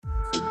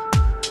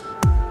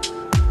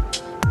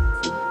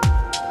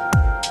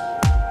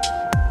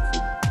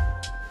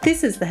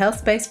This is the Health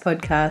Space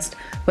podcast,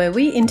 where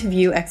we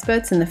interview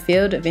experts in the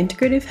field of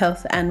integrative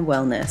health and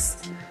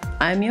wellness.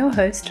 I'm your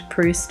host,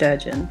 Prue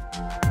Sturgeon.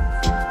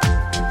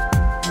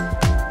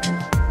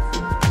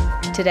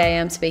 Today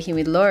I'm speaking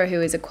with Laura,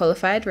 who is a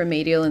qualified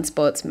remedial and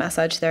sports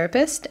massage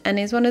therapist and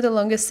is one of the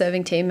longest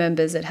serving team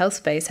members at Health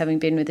Space, having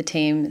been with the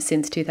team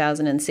since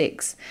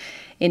 2006.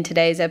 In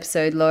today's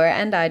episode, Laura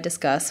and I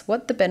discuss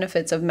what the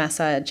benefits of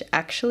massage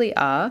actually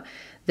are,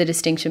 the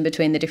distinction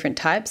between the different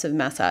types of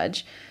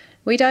massage.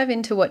 We dive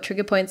into what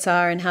trigger points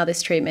are and how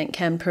this treatment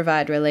can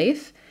provide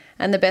relief,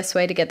 and the best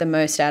way to get the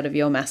most out of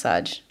your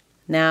massage.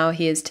 Now,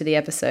 here's to the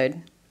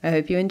episode. I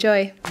hope you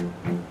enjoy.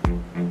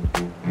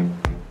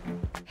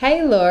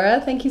 Hey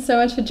Laura, thank you so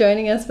much for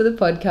joining us for the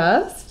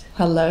podcast.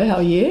 Hello, how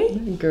are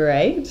you?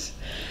 Great.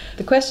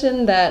 The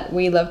question that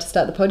we love to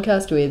start the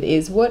podcast with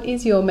is, what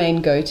is your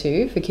main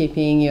go-to for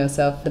keeping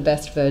yourself the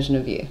best version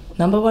of you?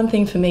 Number one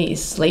thing for me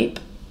is sleep,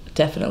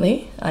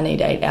 definitely. I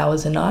need 8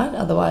 hours a night,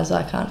 otherwise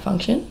I can't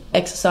function.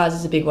 Exercise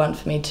is a big one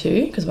for me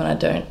too, because when I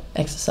don't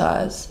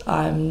exercise,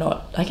 I'm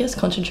not,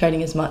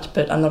 concentrating as much,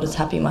 but I'm not as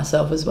happy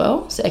myself as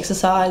well. So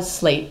exercise,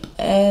 sleep,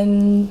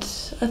 and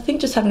I think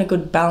just having a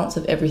good balance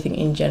of everything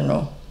in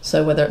general.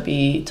 So whether it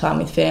be time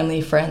with family,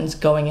 friends,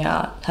 going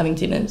out, having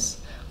dinners,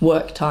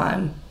 work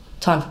time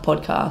for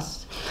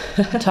podcasts,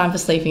 time for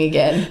sleeping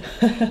again.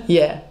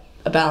 Yeah,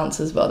 a balance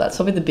as well. That's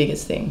probably the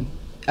biggest thing.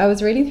 I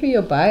was reading through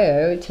your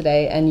bio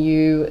today and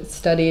you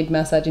studied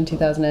massage in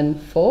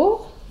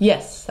 2004?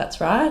 Yes,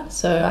 that's right.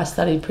 So I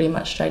studied pretty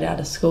much straight out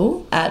of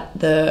school at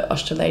the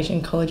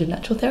Australasian College of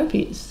Natural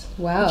Therapies.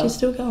 Wow. Which is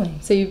still going.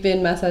 So you've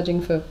been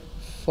massaging for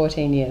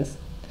 14 years?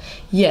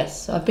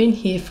 Yes, I've been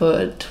here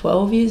for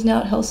 12 years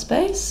now at Health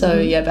Space. So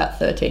yeah, about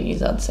 13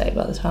 years I'd say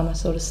by the time I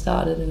sort of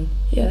started. And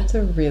yeah. That's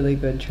a really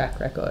good track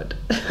record.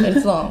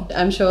 It's long.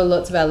 I'm sure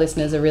lots of our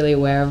listeners are really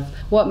aware of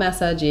what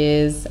massage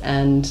is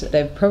and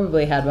they've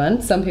probably had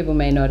one. Some people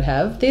may not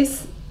have.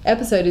 This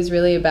episode is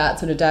really about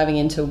sort of diving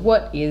into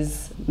what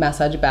is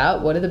massage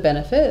about, what are the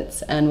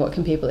benefits, and what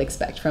can people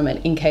expect from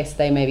it in case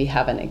they maybe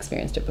haven't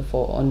experienced it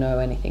before or know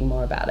anything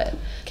more about it.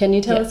 Can you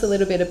tell us a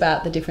little bit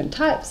about the different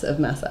types of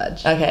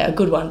massage? Okay, a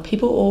good one.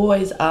 People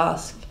always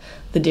ask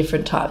the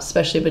different types,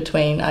 especially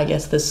between,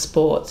 the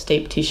sports,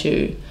 deep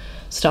tissue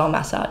style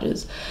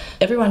massages.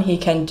 Everyone here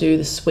can do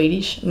the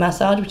Swedish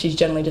massage, which is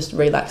generally just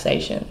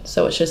relaxation.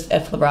 So it's just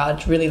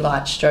effleurage, really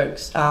light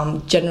strokes,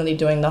 generally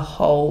doing the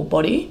whole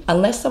body.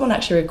 Unless someone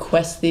actually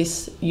requests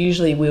this,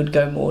 usually we would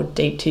go more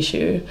deep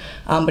tissue.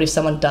 But if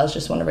someone does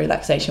just want a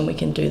relaxation, we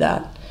can do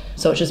that.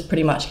 So it's just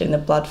pretty much getting the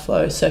blood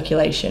flow,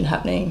 circulation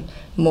happening,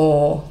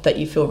 more that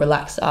you feel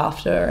relaxed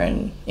after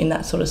and in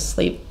that sort of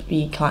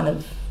sleepy kind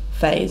of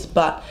phase.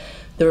 But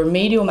the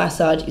remedial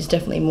massage is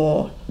definitely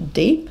more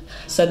deep.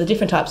 So the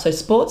different types. So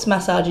sports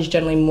massage is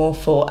generally more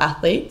for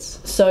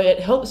athletes. So it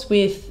helps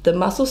with the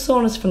muscle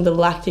soreness from the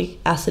lactic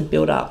acid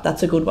buildup.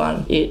 That's a good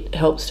one. It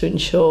helps to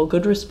ensure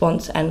good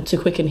response and to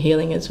quicken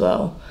healing as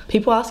well.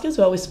 People ask as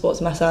well with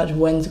sports massage,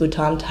 when's a good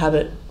time to have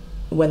it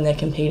when they're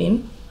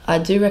competing. I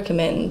do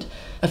recommend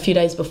a few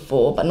days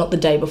before, but not the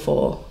day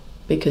before,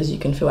 because you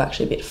can feel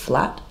actually a bit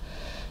flat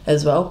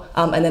as well,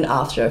 and then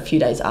after, a few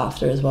days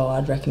after as well,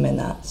 I'd recommend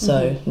that.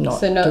 So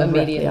not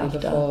immediately after.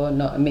 Before,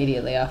 not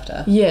immediately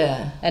after.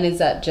 Yeah. And is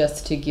that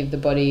just to give the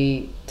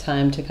body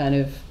time to kind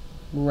of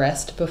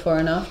rest before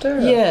and after?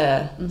 Or?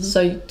 Yeah.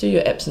 So do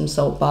your Epsom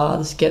salt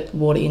baths, get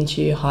water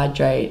into you,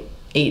 hydrate,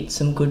 eat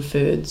some good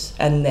foods,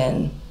 and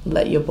then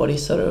let your body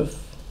sort of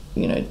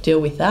deal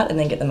with that, and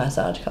then get the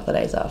massage a couple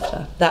of days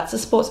after. That's a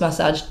sports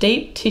massage.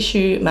 Deep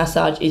tissue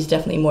massage is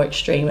definitely more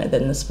extreme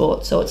than the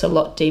sport, so it's a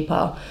lot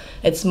deeper.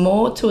 It's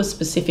more to a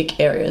specific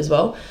area as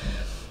well.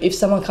 If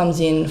someone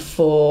comes in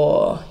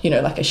for,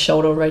 like a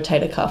shoulder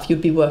rotator cuff,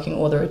 you'd be working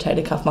all the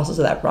rotator cuff muscles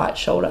of that right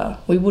shoulder.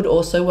 We would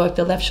also work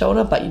the left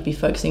shoulder, but you'd be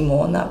focusing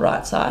more on that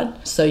right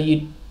side. So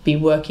you'd be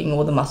working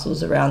all the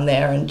muscles around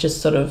there and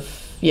just sort of,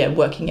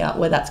 working out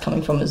where that's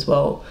coming from as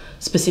well,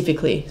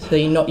 specifically. So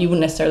you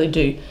wouldn't necessarily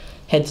do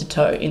head to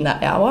toe in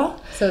that hour.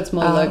 So it's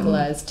more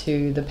localized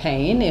to the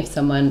pain. If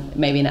someone,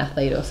 maybe an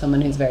athlete or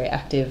someone who's very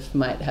active,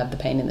 might have the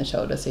pain in the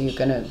shoulder, so you're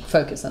going to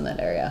focus on that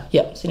area.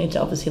 Yep, so you need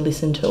to obviously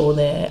listen to all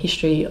their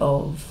history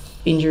of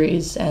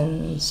injuries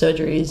and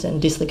surgeries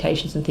and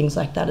dislocations and things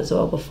like that as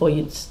well before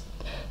you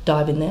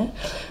dive in there.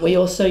 We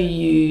also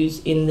use,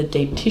 in the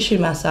deep tissue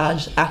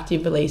massage,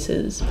 active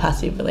releases,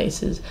 passive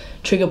releases,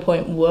 trigger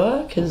point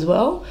work as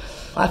well.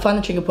 I find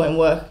the trigger point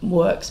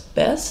works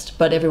best,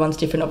 but everyone's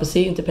different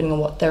obviously, depending on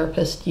what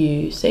therapist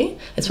you see.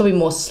 It's probably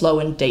more slow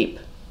and deep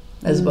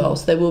as well,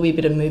 so there will be a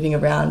bit of moving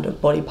around of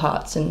body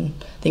parts and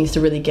things to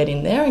really get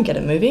in there and get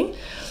it moving.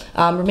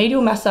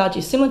 Remedial massage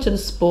is similar to the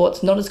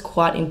sports, not as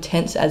quite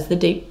intense as the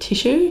deep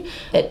tissue.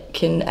 It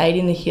can aid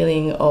in the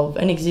healing of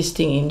an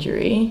existing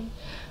injury,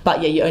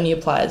 but you only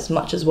apply as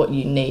much as what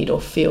you need or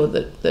feel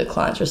that the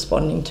client's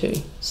responding to.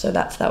 So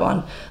that's that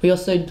one. We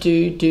also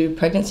do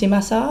pregnancy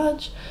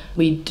massage.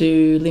 We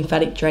do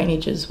lymphatic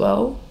drainage as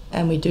well,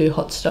 and we do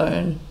hot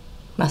stone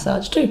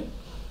massage too.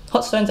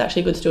 Hot stone's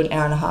actually good to do an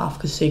hour and a half,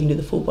 because so you can do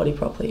the full body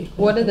properly.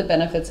 What are the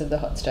benefits of the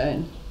hot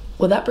stone?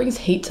 Well, that brings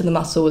heat to the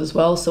muscle as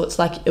well. So it's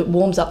like it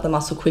warms up the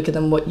muscle quicker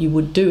than what you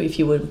would do if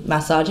you were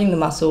massaging the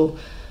muscle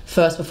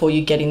first before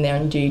you get in there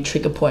and do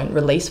trigger point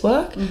release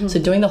work. So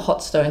doing the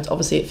hot stones,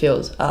 obviously it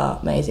feels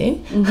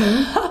amazing.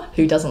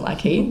 Who doesn't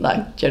like heat?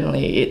 Like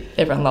generally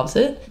everyone loves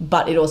it.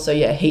 But it also,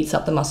 heats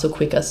up the muscle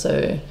quicker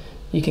so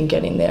you can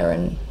get in there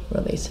and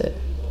release it.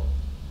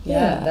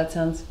 Yeah, that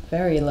sounds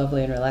very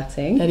lovely and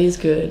relaxing. That is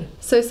good.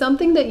 So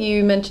something that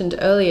you mentioned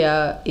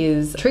earlier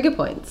is trigger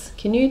points.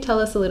 Can you tell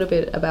us a little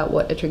bit about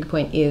what a trigger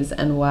point is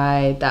and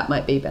why that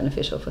might be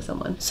beneficial for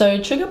someone?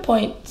 So trigger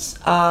points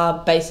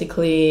are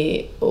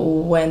basically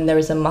when there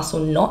is a muscle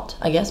knot.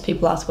 I guess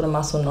people ask what a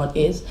muscle knot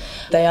is.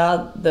 They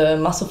are the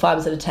muscle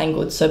fibers that are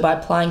tangled. So by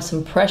applying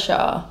some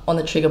pressure on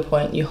the trigger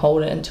point, you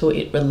hold it until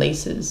it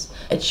releases.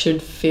 It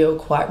should feel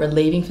quite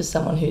relieving for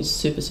someone who's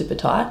super, super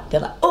tight.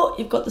 They're like, oh,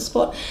 you've got the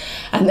spot.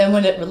 And then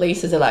when it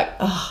releases, they're like,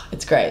 oh,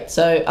 it's great.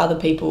 So other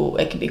people,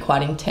 it can be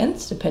quite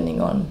intense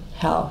depending on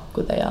how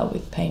good they are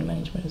with pain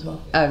management as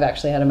well. I've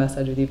actually had a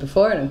massage with you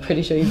before, and I'm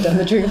pretty sure you've done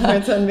the trigger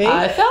points on me.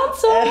 I felt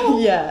so.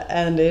 Yeah,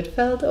 and it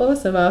felt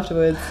awesome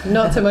afterwards.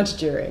 Not so much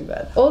during,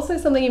 but also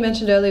something you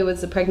mentioned earlier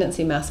was the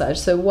pregnancy massage.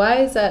 So why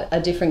is that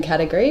a different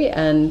category,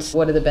 and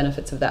what are the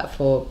benefits of that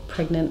for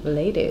pregnant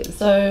ladies?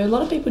 So a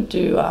lot of people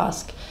do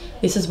ask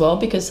this as well,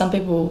 because some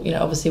people,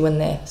 obviously when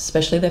they're,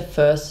 especially their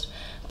first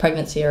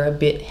pregnancy, are a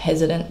bit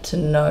hesitant to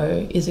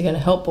know, is it going to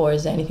help, or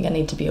is there anything I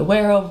need to be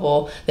aware of,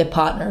 or their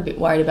partner a bit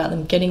worried about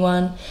them getting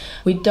one.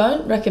 We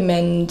don't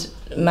recommend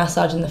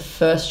massage in the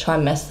first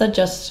trimester.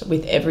 Just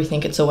with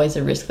everything, it's always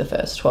a risk the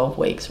first 12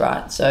 weeks,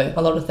 right? So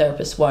a lot of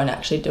therapists won't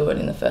actually do it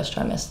in the first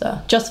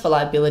trimester, just for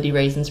liability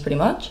reasons pretty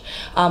much.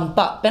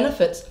 But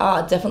benefits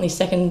are definitely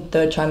second,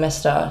 third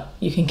trimester.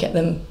 You can get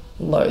them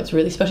loads,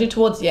 really, especially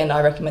towards the end.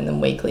 I recommend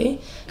them weekly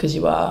because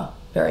you are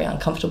very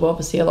uncomfortable,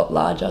 obviously a lot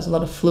larger, there's a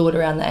lot of fluid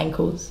around the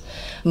ankles.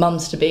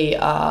 Mums-to-be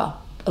are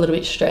a little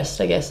bit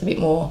stressed, I guess, a bit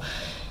more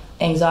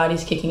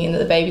anxiety's kicking in that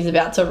the baby's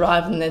about to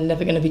arrive and they're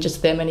never going to be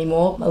just them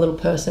anymore, a little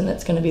person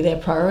that's going to be their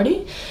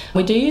priority.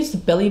 We do use the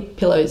belly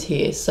pillows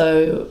here,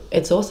 so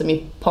it's awesome.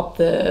 You pop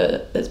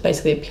it's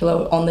basically a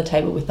pillow on the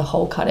table with the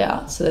hole cut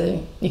out,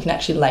 so you can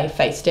actually lay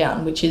face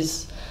down, which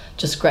is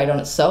just great on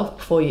itself.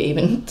 Before you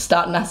even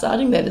start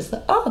massaging, they're just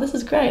like, oh, this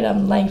is great,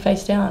 I'm laying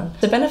face down.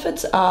 The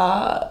benefits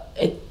are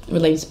it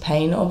relieves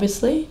pain,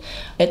 obviously.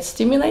 It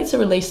stimulates the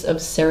release of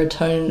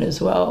serotonin as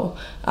well,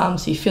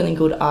 so you're feeling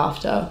good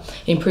after.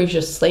 It improves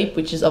your sleep,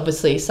 which is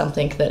obviously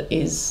something that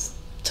is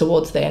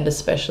towards the end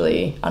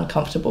especially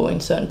uncomfortable in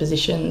certain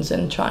positions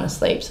and trying to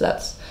sleep, so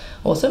that's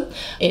awesome.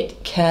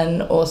 It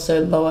can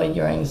also lower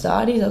your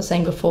anxiety. As I was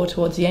saying before,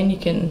 towards the end you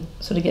can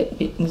sort of get a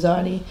bit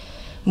anxiety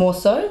more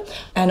so,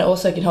 and it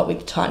also can help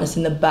with tightness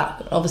in the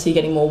back. Obviously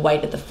you're getting more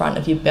weight at the front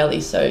of your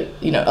belly, so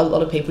a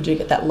lot of people do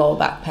get that lower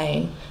back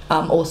pain.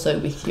 Also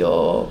with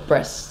your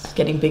breasts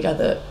getting bigger,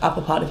 the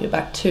upper part of your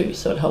back too,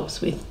 so it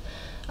helps with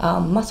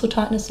muscle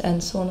tightness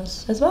and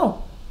soreness as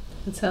well.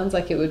 It sounds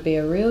like it would be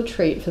a real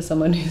treat for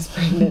someone who's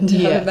pregnant to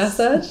have a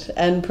massage,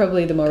 and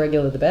probably the more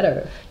regular the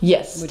better.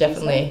 Yes,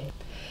 definitely.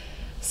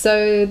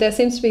 So there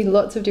seems to be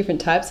lots of different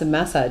types of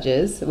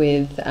massages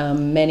with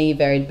many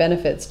varied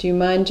benefits. Do you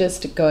mind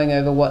just going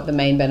over what the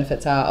main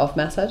benefits are of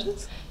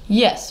massages?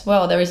 Yes,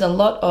 well, there is a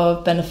lot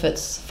of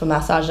benefits for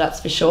massage,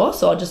 that's for sure.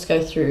 So I'll just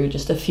go through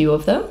just a few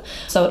of them.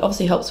 So it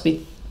obviously helps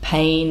with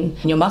pain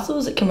in your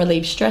muscles. It can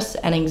relieve stress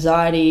and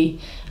anxiety,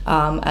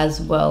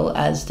 as well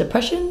as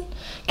depression.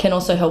 Can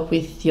also help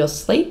with your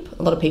sleep.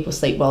 A lot of people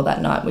sleep well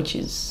that night, which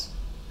is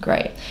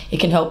great. It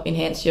can help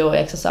enhance your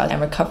exercise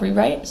and recovery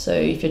rate. So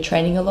if you're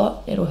training a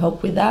lot, it'll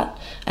help with that.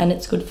 And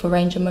it's good for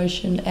range of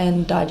motion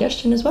and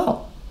digestion as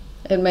well.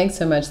 It makes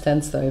so much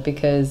sense though,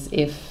 because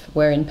if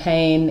we're in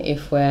pain,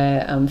 if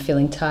we're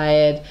feeling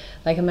tired,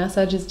 like a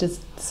massage is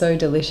just so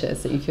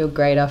delicious that you feel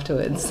great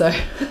afterwards. So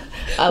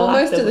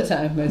most of the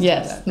time.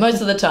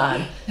 Most of the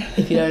time,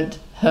 if you don't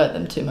hurt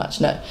them too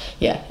much. No,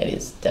 yeah, it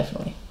is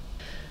definitely.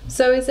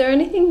 So is there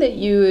anything that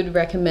you would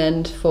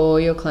recommend for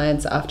your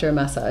clients after a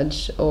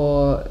massage,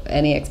 or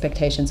any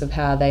expectations of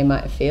how they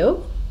might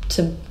feel?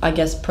 To, I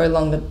guess,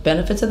 prolong the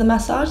benefits of the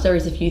massage, there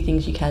is a few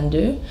things you can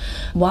do.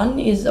 One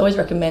is always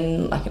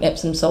recommend like an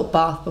Epsom salt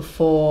bath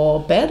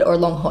before bed, or a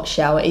long hot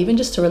shower, even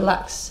just to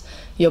relax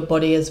your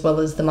body as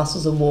well as the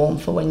muscles are warm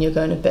for when you're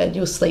going to bed.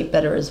 You'll sleep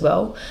better as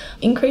well.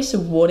 Increase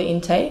your water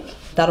intake.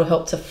 That'll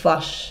help to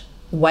flush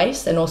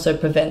waste and also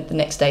prevent the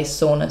next day's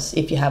soreness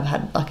if you have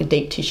had like a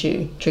deep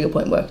tissue trigger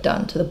point work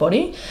done to the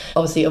body.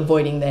 Obviously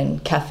avoiding then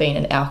caffeine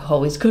and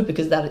alcohol is good,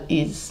 because that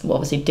will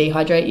obviously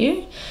dehydrate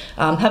you.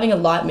 Having a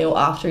light meal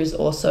after is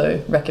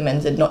also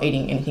recommended, not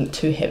eating anything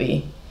too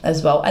heavy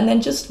as well. And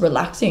then just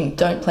relaxing.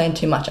 Don't plan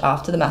too much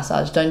after the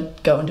massage.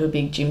 Don't go into a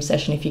big gym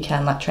session if you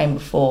can, like train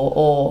before,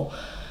 or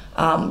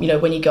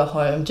When you go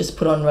home, just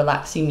put on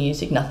relaxing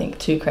music, nothing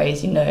too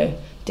crazy, no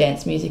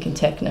dance music and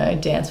techno,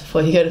 dance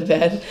before you go to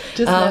bed.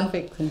 Just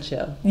Netflix and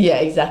chill. Yeah,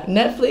 exactly.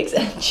 Netflix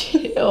and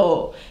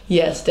chill.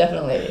 Yes,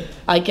 definitely.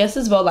 I guess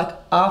as well, like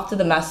after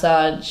the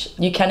massage,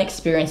 you can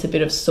experience a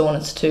bit of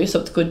soreness too.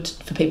 So it's good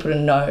for people to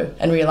know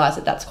and realise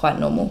that that's quite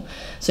normal.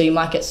 So you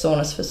might get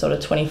soreness for sort of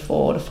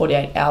 24 to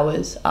 48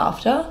 hours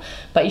after,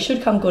 but you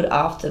should come good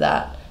after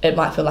that. It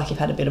might feel like you've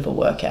had a bit of a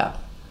workout.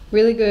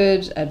 Really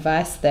good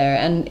advice there.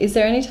 And is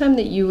there any time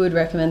that you would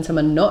recommend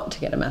someone not to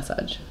get a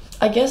massage?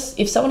 I guess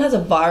if someone has a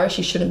virus,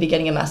 you shouldn't be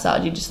getting a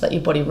massage. You just let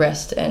your body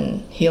rest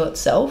and heal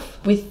itself.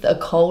 With a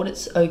cold,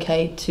 it's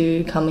okay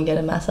to come and get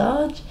a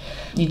massage.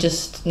 You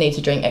just need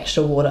to drink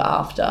extra water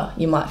after.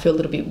 You might feel a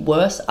little bit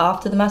worse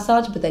after the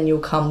massage, but then you'll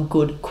come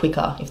good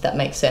quicker, if that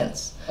makes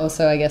sense.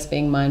 Also, I guess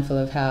being mindful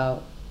of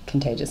how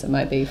contagious it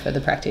might be for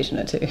the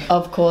practitioner too.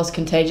 Of course,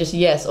 contagious,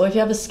 yes. Or if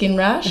you have a skin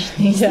rash,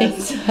 these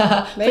things,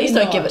 please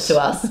don't give it to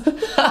us.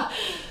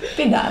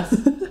 Be nice.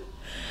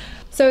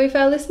 So if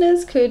our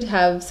listeners could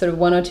have sort of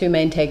one or two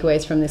main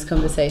takeaways from this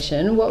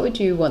conversation, what would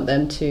you want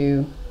them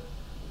to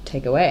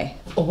take away?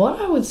 What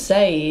I would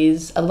say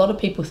is a lot of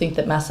people think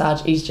that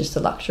massage is just a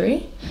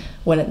luxury,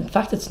 when in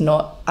fact it's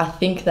not. I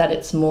think that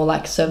it's more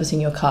like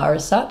servicing your car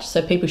as such. So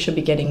people should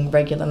be getting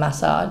regular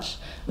massage,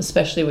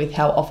 especially with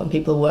how often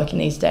people are working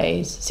these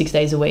days, 6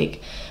 days a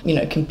week,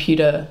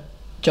 computer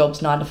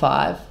jobs 9 to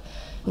 5,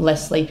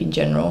 less sleep in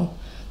general.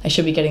 They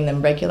should be getting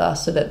them regular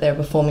so that they're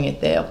performing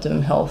at their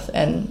optimum health,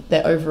 and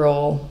their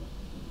overall,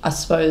 I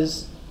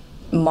suppose,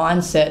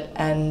 mindset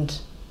and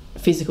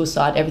physical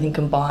side, everything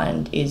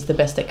combined, is the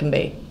best it can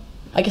be.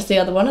 I guess the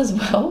other one as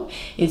well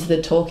is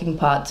the talking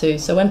part too.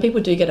 So when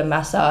people do get a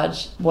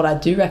massage, what I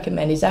do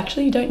recommend is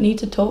actually you don't need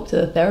to talk to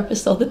the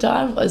therapist all the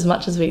time, as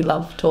much as we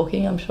love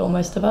talking, I'm sure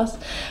most of us.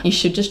 You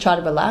should just try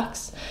to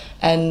relax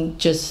and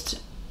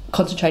just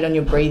concentrate on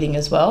your breathing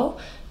as well,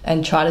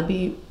 and try to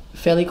be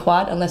fairly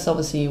quiet, unless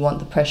obviously you want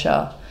the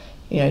pressure,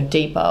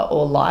 deeper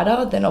or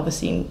lighter, then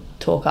obviously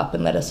talk up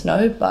and let us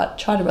know, but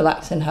try to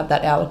relax and have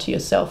that hour to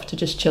yourself to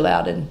just chill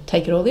out and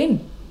take it all in.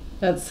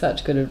 That's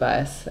such good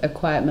advice. A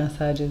quiet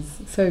massage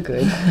is so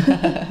good.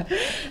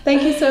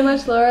 Thank you so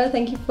much, Laura.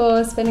 Thank you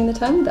for spending the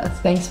time with us.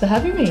 Thanks for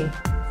having me.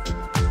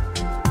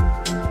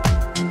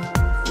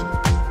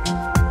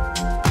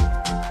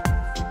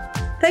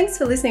 Thanks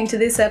for listening to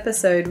this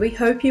episode. We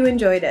hope you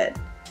enjoyed it.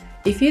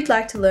 If you'd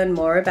like to learn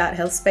more about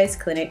Healthspace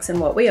Clinics and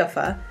what we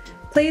offer,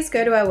 please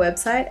go to our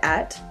website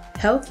at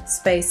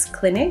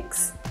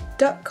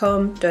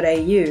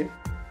healthspaceclinics.com.au.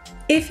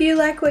 If you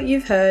like what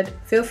you've heard,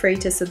 feel free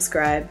to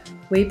subscribe.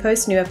 We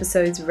post new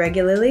episodes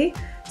regularly,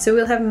 so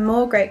we'll have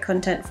more great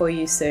content for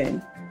you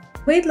soon.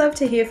 We'd love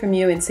to hear from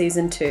you in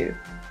Season 2.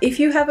 If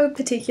you have a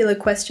particular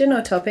question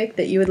or topic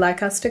that you would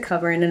like us to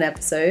cover in an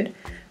episode,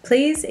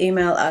 please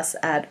email us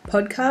at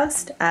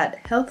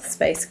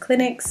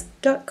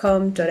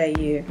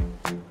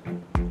podcast@healthspaceclinics.com.au.